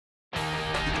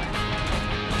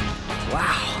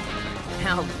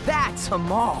Now that's a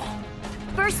mall.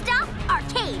 First up,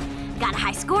 arcade. Got a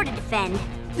high score to defend.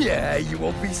 Yeah, you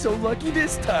won't be so lucky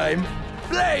this time.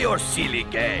 Play your silly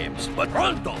games, but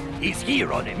Pronto is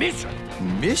here on a mission.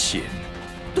 Mission?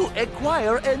 To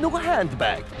acquire a new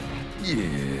handbag.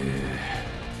 Yeah.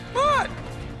 What?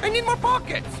 I need more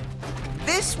pockets.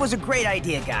 This was a great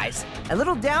idea, guys. A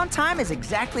little downtime is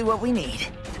exactly what we need.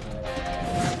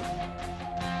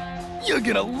 You're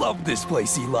gonna love this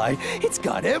place, Eli. It's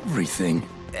got everything.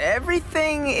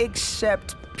 Everything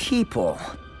except people.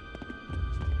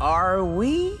 Are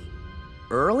we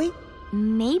early?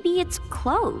 Maybe it's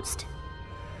closed.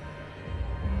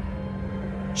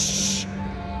 Shh.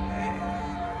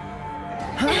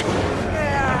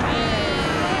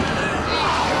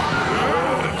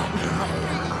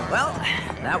 Well,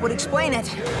 that would explain it.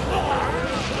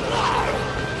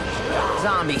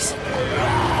 Zombies.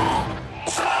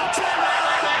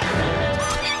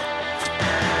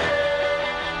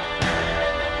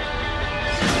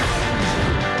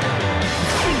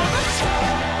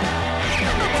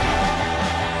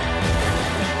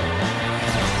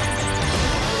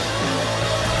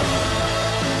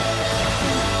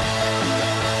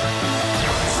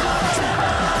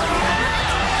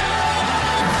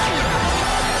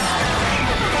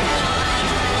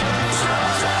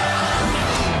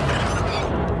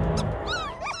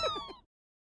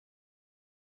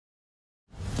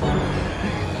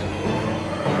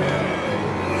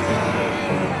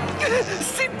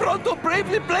 Pronto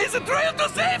bravely blaze a trail to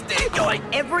safety!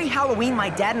 Every Halloween, my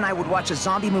dad and I would watch a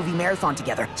zombie movie marathon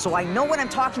together, so I know what I'm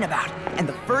talking about. And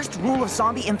the first rule of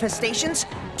zombie infestations,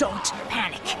 don't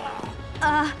panic.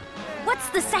 What's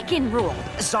the second rule?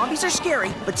 Zombies are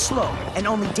scary, but slow, and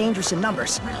only dangerous in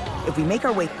numbers. If we make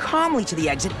our way calmly to the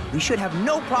exit, we should have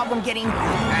no problem getting...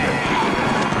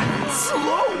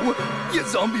 Slow? Your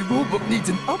zombie rulebook needs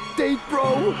an update,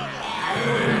 bro.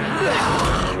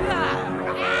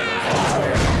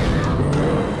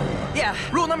 Yeah,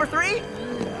 rule number 3,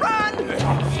 run!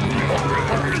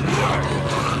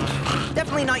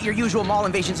 Definitely not your usual mall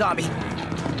invasion zombie.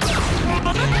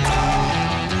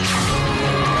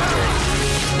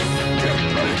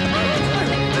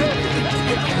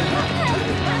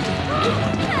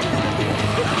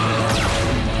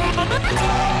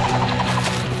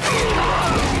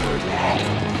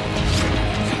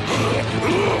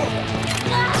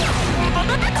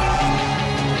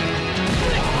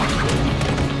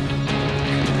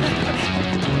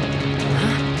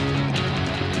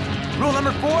 Rule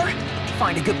number 4,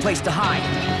 find a good place to hide.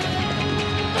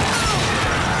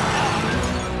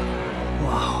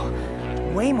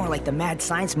 Whoa, way more like the mad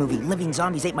science movie Living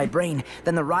Zombies Ate My Brain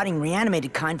than the rotting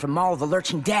reanimated kind from Mall of the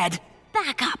Lurching Dead.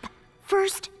 Back up.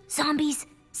 First, zombies.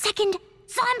 Second,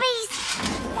 zombies.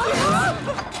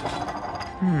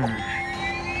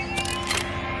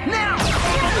 Now!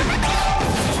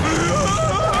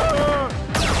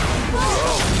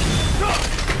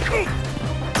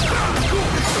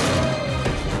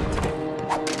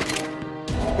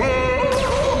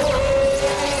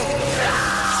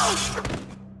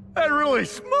 That really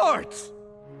smarts!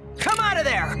 Come out of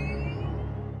there!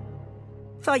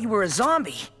 Thought you were a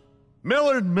zombie.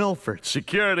 Millard Milford,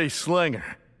 security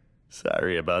slinger.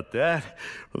 Sorry about that.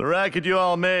 For the racket you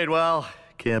all made, well,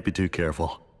 can't be too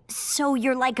careful. So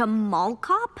you're like a mall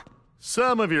cop?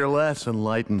 Some of your less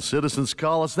enlightened citizens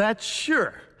call us that,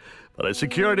 sure. But a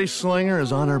security slinger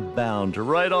is honor-bound to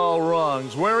right all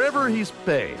wrongs wherever he's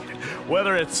paid.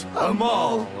 Whether it's A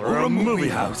mall or a movie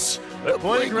house. the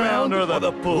playground or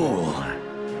the pool.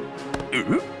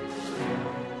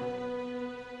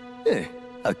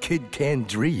 A kid can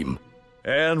dream.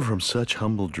 And from such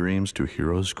humble dreams do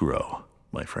heroes grow,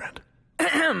 my friend.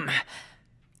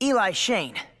 Eli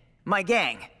Shane, my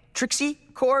gang, Trixie,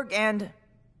 Korg, and...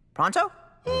 Pronto?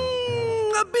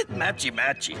 A bit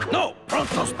matchy-matchy. No,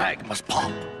 Pronto's bag must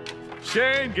pop.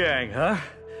 Shane gang, huh?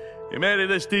 You made it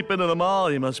this deep into the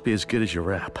mall, you must be as good as your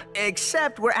rap.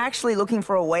 Except we're actually looking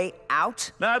for a way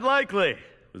out. Not likely,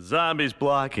 with zombies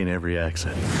blocking every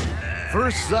exit.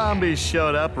 First zombies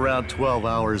showed up around 12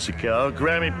 hours ago,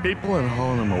 grabbing people and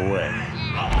hauling them away.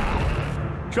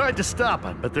 Tried to stop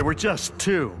them, but there were just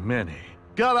too many.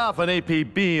 Got off an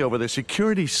APB over the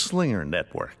security slinger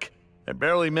network. I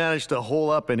barely managed to hole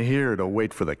up in here to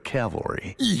wait for the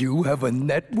cavalry. You have a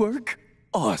network?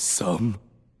 Awesome.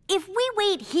 If we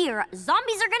wait here,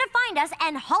 zombies are gonna find us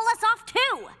and haul us off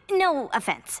too. No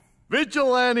offense.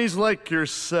 Vigilantes like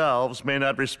yourselves may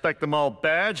not respect the mall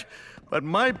badge, but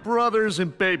my brothers in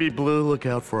baby blue look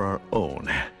out for our own.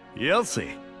 You'll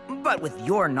see. But with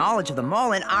your knowledge of the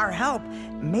mall and our help,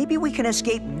 maybe we can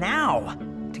escape now,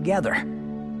 together.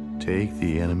 Take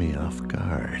the enemy off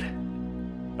guard.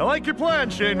 I like your plan,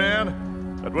 Shane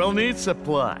Man, but we'll need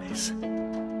supplies.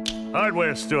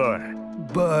 Hardware store.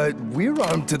 But we're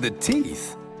armed to the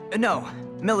teeth. No,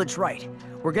 Milled's right.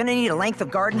 We're gonna need a length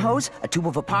of garden hose, a tube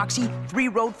of epoxy, 3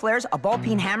 road flares, a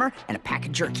ball-peen hammer, and a pack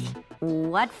of jerky.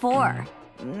 What for?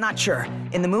 Not sure.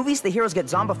 In the movies, the heroes get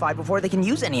zombified before they can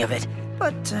use any of it.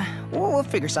 But we'll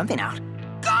figure something out.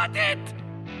 Got it!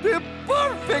 The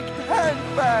perfect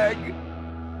handbag!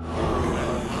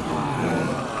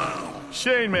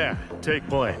 Shane Man, take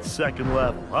point. Second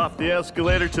level. Off the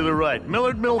escalator to the right.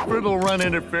 Millard Milford will run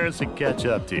interference and catch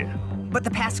up to you. But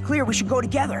the path's clear, we should go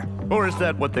together. Or is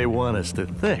that what they want us to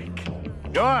think?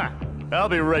 Go on. I'll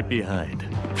be right behind.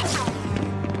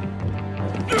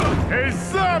 Hey,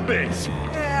 zombies!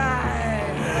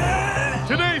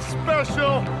 Today's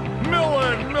special,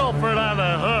 Millard Milford on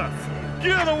the hoof.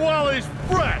 Get him while he's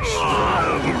fresh!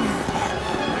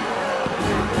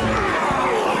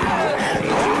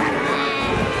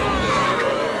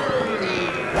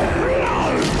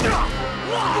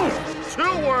 2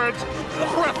 words,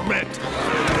 breath mint.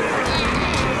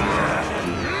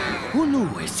 Who knew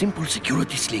a simple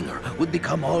security slinger would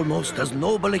become almost as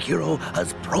noble a hero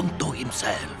as Pronto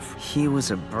himself? He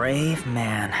was a brave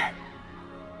man.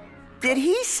 Did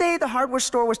he say the hardware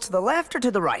store was to the left or to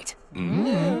the right?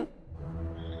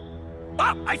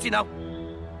 Ah, I see now.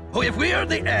 Oh, if we are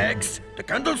the eggs, the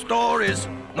candle store is...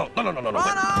 No.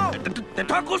 Pronto! The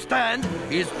taco stand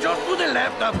is just to the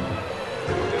left of...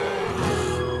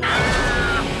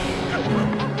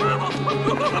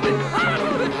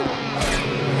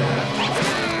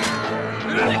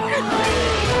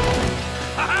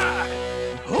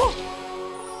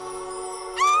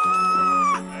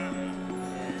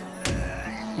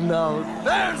 Now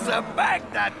there's a bag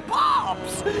that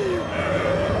pops!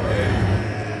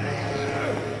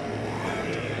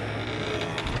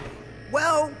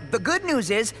 Well, the good news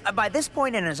is, by this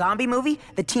point in a zombie movie,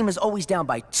 the team is always down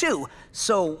by 2.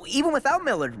 So even without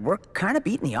Millard, we're kind of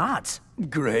beating the odds.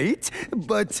 Great,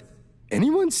 but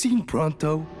anyone seen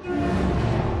Pronto?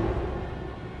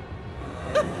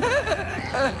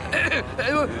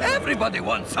 Everybody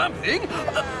wants something.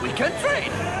 We can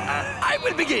trade. I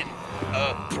will begin.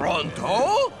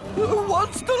 Pronto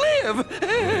wants to live.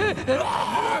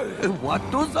 What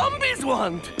do zombies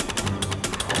want?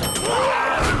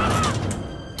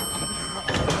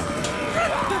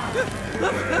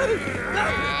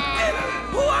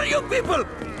 Who are you people?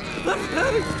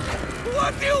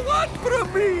 What do you want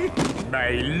from me?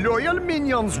 My loyal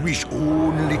minions wish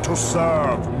only to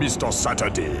serve Mr.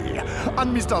 Saturday.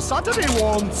 And Mr. Saturday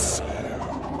wants...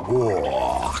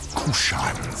 more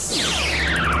cushions.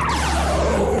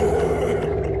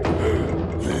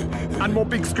 And more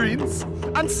big screens.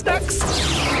 And snacks.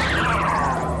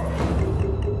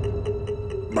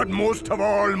 But most of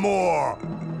all, more...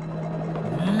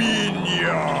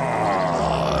 minions.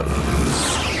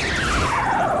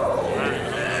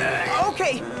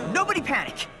 Okay, nobody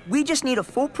panic. We just need a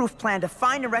foolproof plan to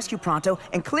find and rescue Pronto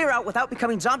and clear out without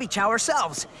becoming zombie chow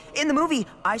ourselves. In the movie,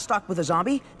 I Stalked with a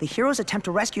Zombie, the heroes attempt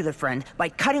to rescue their friend by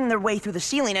cutting their way through the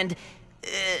ceiling and...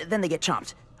 then they get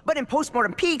chomped. But in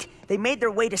Postmortem Pete, they made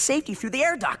their way to safety through the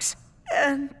air ducts.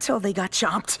 Until they got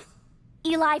chomped.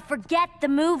 Eli, forget the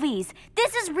movies.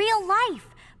 This is real life.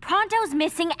 Pronto's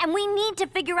missing, and we need to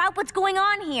figure out what's going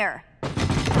on here.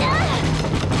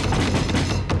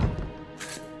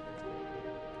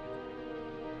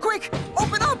 Quick,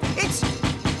 open up! It's...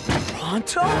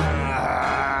 Pronto?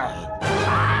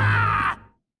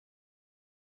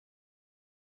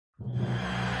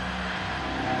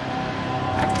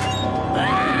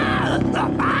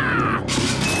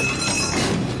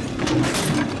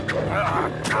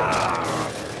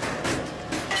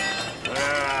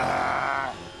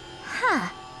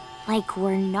 Like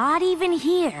we're not even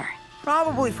here.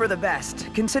 Probably for the best,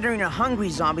 considering a hungry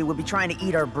zombie would be trying to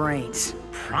eat our brains.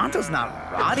 Pronto's not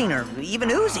rotting or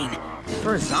even oozing.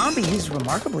 For a zombie, he's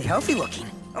remarkably healthy looking.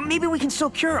 Maybe we can still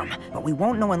cure him, but we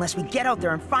won't know unless we get out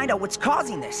there and find out what's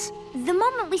causing this. The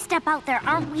moment we step out there,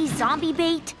 aren't we zombie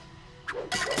bait?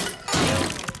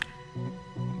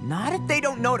 Not if they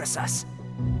don't notice us.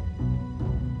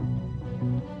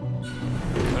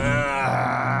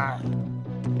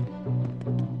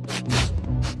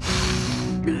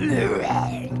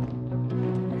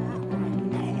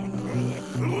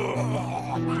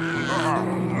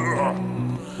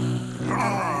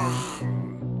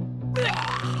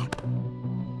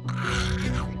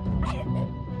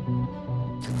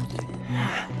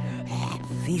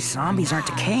 These zombies aren't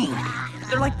decaying.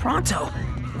 They're like Pronto.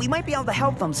 We might be able to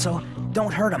help them, so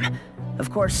don't hurt them.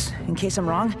 Of course, in case I'm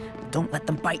wrong, don't let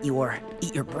them bite you or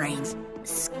eat your brains.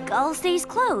 Skull stays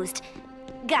closed.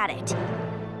 Got it.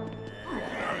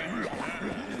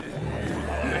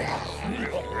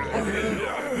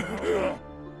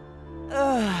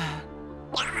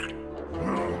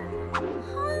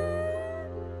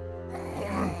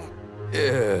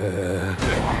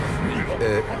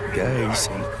 Guys.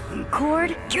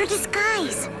 Cord, your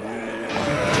disguise.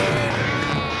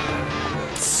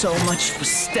 So much for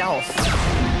stealth.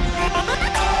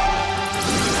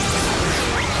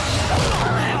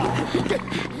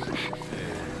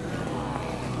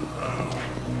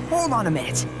 Hold on a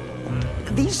minute.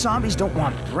 These zombies don't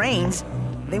want brains.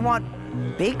 They want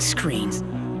big screens.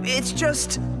 It's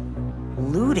just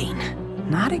looting.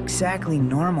 Not exactly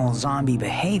normal zombie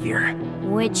behavior.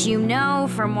 Which you know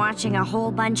from watching a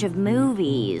whole bunch of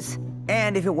movies.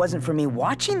 And if it wasn't for me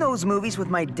watching those movies with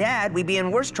my dad, we'd be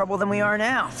in worse trouble than we are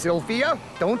now. Sylvia,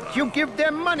 don't you give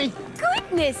them money.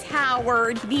 Goodness,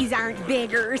 Howard, these aren't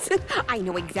beggars. I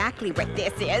know exactly what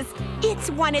this is. It's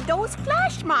one of those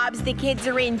flash mobs the kids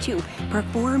are into.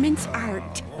 Performance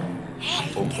art.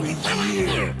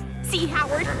 See,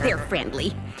 Howard, they're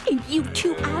friendly. And you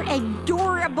two are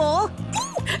adorable.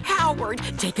 Ooh, Howard,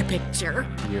 take a picture.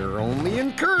 You're only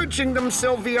encouraging them,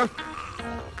 Sylvia.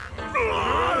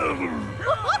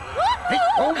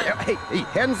 Hey,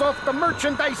 hands off the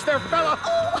merchandise there, fella.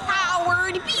 Oh,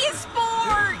 Howard, be a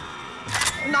sport.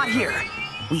 Not here.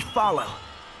 We follow.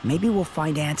 Maybe we'll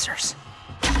find answers.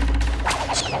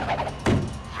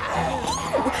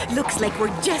 Oh, looks like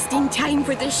we're just in time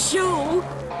for the show.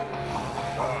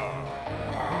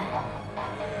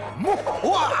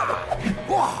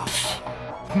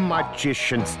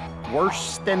 Magicians,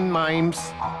 worse than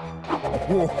mimes.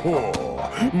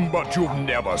 But you've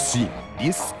never seen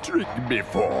this trick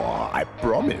before, I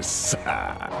promise.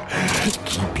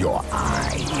 Keep your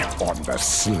eye on the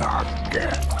slug.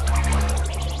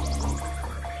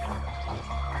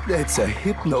 That's a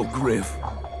hypnogriff.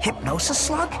 Hypnosis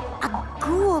slug? A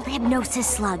ghoul hypnosis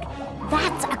slug.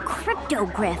 That's a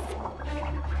cryptogriff.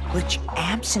 Which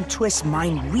amps and twists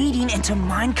mind reading into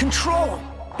mind control.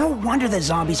 No wonder the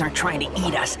zombies aren't trying to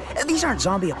eat us. These aren't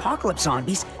zombie apocalypse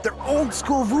zombies. They're old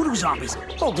school voodoo zombies.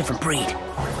 Whole different breed.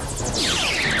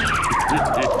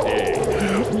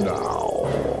 Now,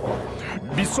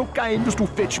 be so kind as to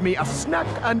fetch me a snack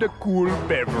and a cool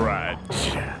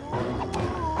beverage.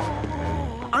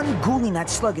 Unghouling that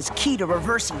slug is key to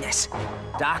reversing this.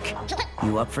 Doc,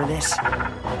 you up for this?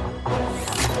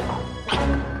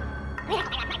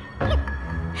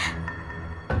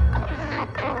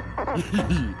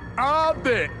 Are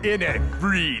there any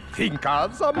free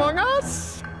thinkers among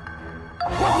us?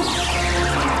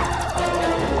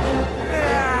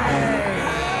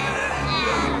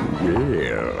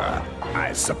 Well,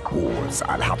 I suppose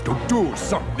I'll have to do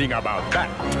something about that.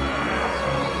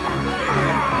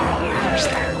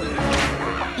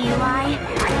 Eli?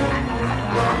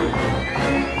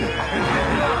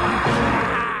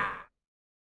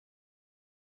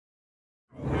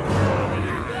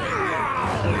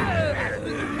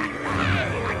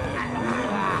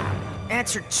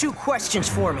 Answer 2 questions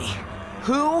for me.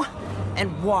 Who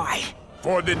and why?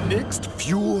 For the next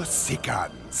few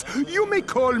seconds, you may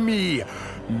call me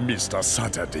Mr.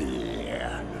 Saturday.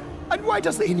 And why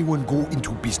does anyone go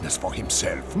into business for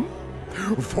himself?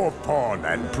 For fun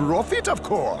and profit, of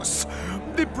course.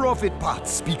 The profit part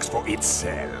speaks for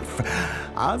itself.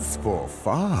 As for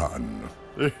fun...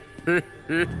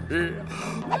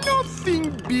 Nothing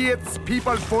beats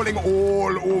people falling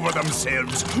all over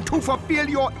themselves to fulfill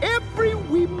your every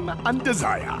whim and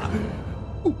desire.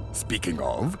 Ooh, speaking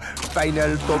of,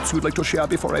 final thoughts you'd like to share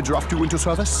before I draft you into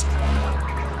service?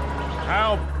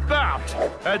 How about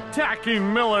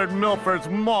attacking Millard Milford's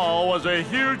mall was a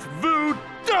huge voodoo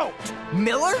dope?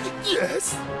 Millard?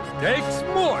 Yes. Takes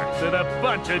more than a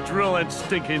bunch of drooling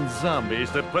stinking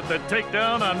zombies to put the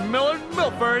takedown on Millard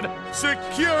Milford,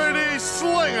 security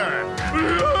slinger!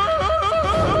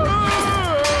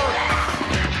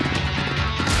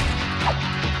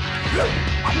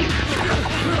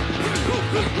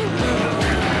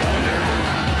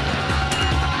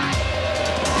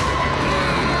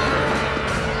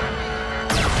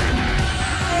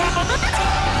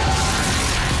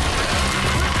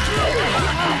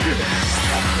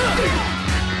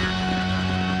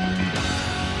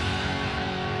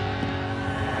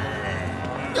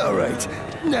 All right,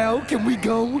 now can we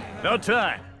go? No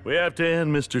time. We have to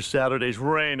end Mr. Saturday's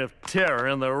reign of terror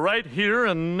in the right here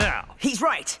and now. He's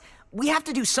right. We have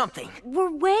to do something.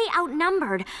 We're way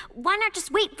outnumbered. Why not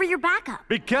just wait for your backup?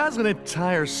 Because an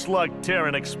entire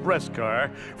Slugterra express car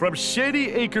from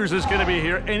Shady Acres is going to be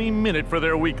here any minute for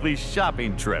their weekly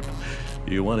shopping trip.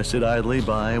 You want to sit idly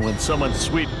by when someone's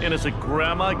sweet, innocent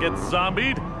grandma gets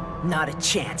zombied? Not a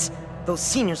chance. Those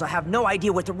seniors will have no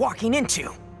idea what they're walking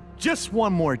into. Just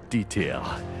one more detail.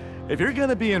 If you're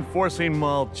gonna be enforcing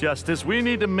mall justice, we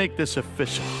need to make this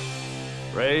official.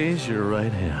 Raise your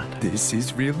right hand. This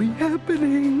is really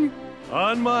happening.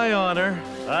 On my honor,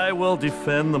 I will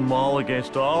defend the mall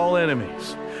against all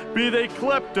enemies, be they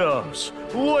kleptos,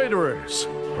 loiterers,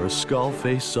 or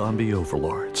skull-faced zombie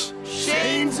overlords.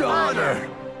 Shane's honor!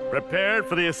 Prepared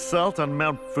for the assault on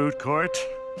Mount Food Court?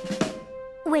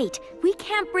 Wait, we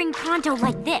can't bring Pronto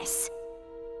like this.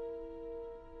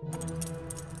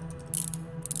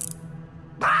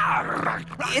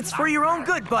 It's for your own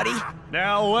good, buddy.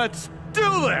 Now let's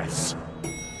do this!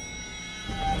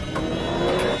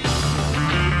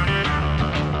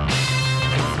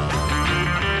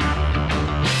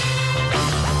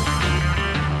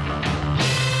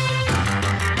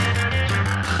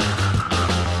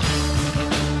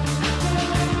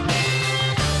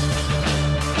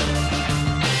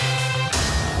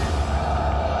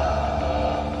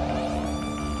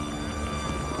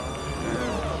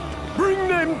 Bring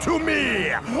them to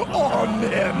me! On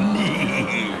their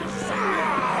knees!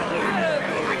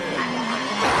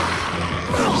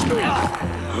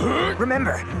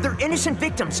 Remember, they're innocent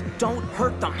victims. Don't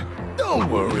hurt them. Don't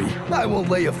worry. I won't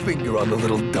lay a finger on the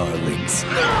little darlings.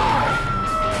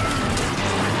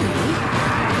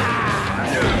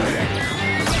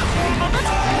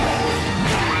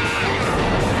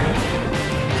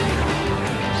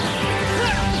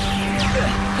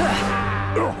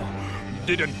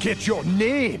 Didn't get your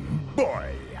name, boy.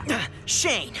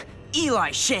 Shane.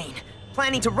 Eli Shane.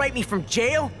 Planning to write me from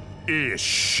jail?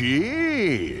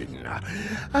 Shane.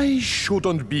 I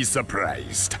shouldn't be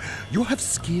surprised. You have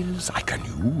skills I can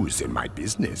use in my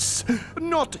business.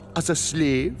 Not as a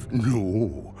slave,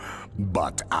 no,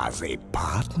 but as a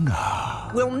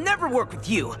partner. We'll never work with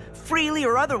you, freely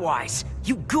or otherwise.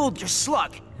 You ghouled your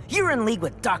slug. You're in league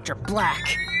with Dr.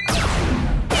 Blakk.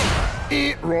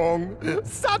 Ain't wrong.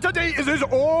 Saturday is his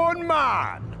own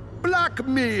man. Blakk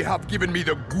may have given me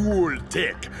the ghoul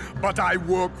tick, but I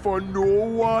work for no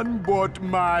one but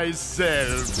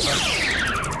myself.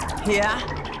 Yeah?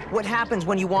 What happens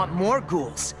when you want more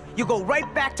ghouls? You go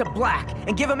right back to Blakk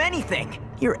and give him anything.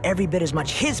 You're every bit as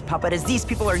much his puppet as these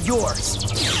people are yours.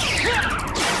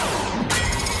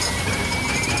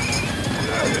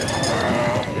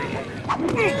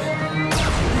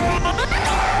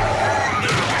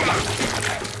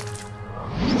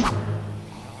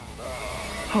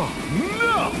 Oh,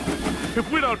 no! If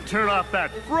we don't turn off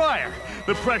that fryer,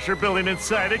 the pressure building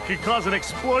inside it could cause an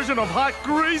explosion of hot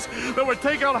grease that would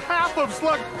take out half of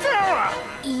Slugterra!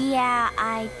 Yeah,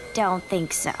 I don't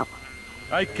think so.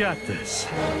 I got this.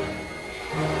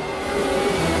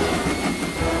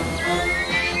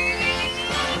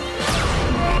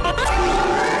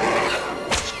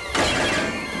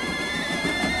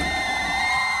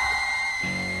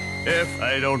 If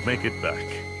I don't make it back,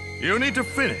 you need to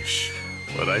finish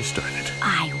what I started.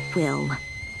 I will.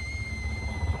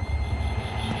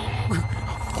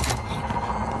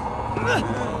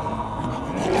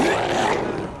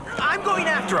 I'm going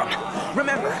after him.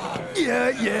 Remember.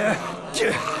 Yeah.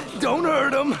 Don't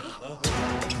hurt him.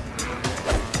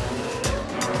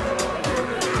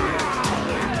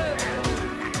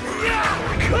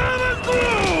 Coming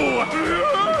through!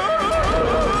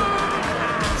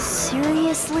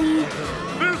 Seriously?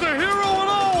 There's a hero in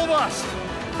all of us!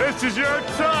 This is your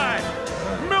time!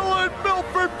 Millen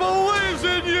Milford believes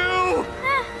in you!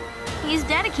 He's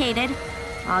dedicated.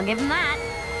 I'll give him that.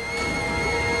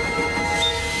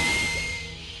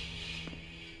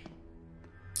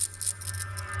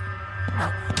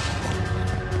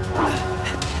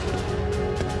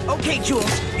 Okay,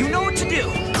 Jules, you know what to do.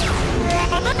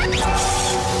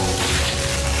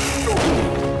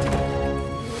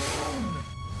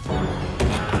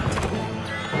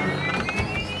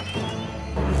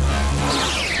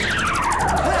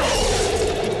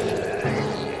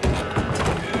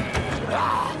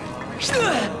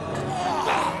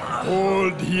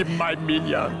 Hold him, my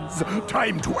minions.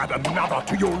 Time to add another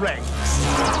to your ranks.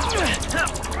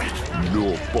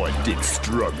 No point in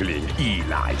struggling,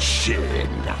 Eli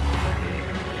Shane.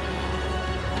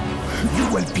 You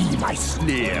will be my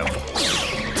slave.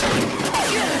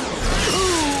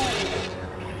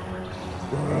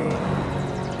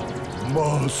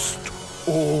 Must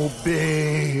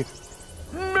obey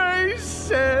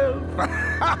myself.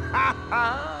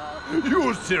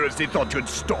 You seriously thought you'd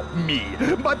stop me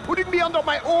by putting me under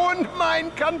my own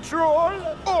mind control?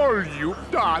 All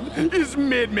you've done is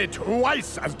made me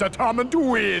twice as determined to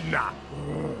win.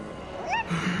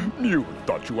 You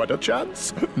thought you had a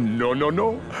chance? No.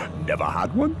 Never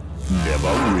had one.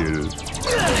 Never will.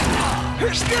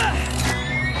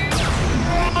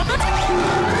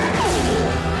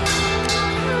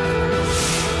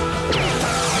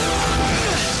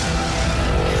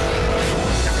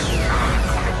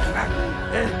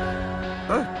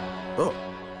 Oh.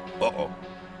 Uh-oh.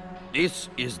 This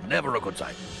is never a good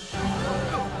sign.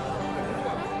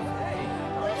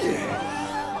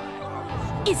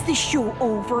 Is the show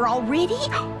over already?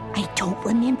 I don't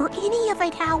remember any of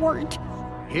it, Howard.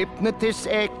 Hypnotists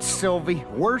act, Sylvie,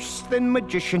 worse than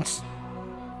magicians.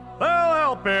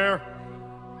 I'll help here.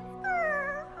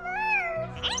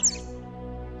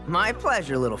 My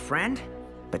pleasure, little friend.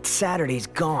 But Saturday's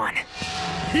gone.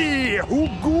 He who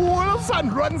ghouls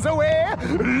and runs away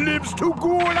lives to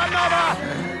ghoul another.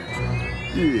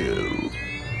 Ew.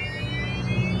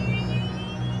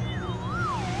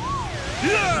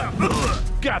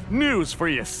 Got news for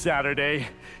you, Saturday.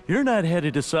 You're not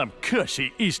headed to some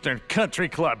cushy Eastern Country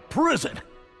Club prison.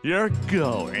 You're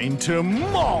going to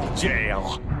mall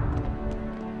jail.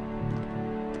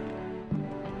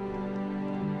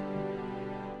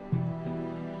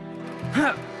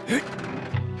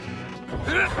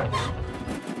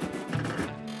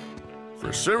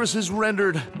 For services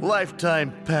rendered,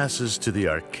 lifetime passes to the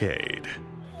arcade.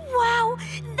 Wow,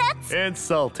 that's...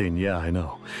 Insulting, yeah, I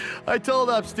know. I told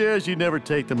upstairs you'd never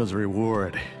take them as a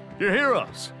reward. You're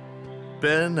heroes.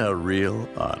 Been a real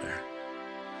honor.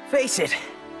 Face it,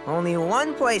 only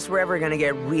one place we're ever gonna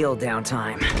get real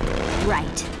downtime.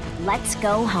 Right. Let's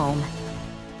go home.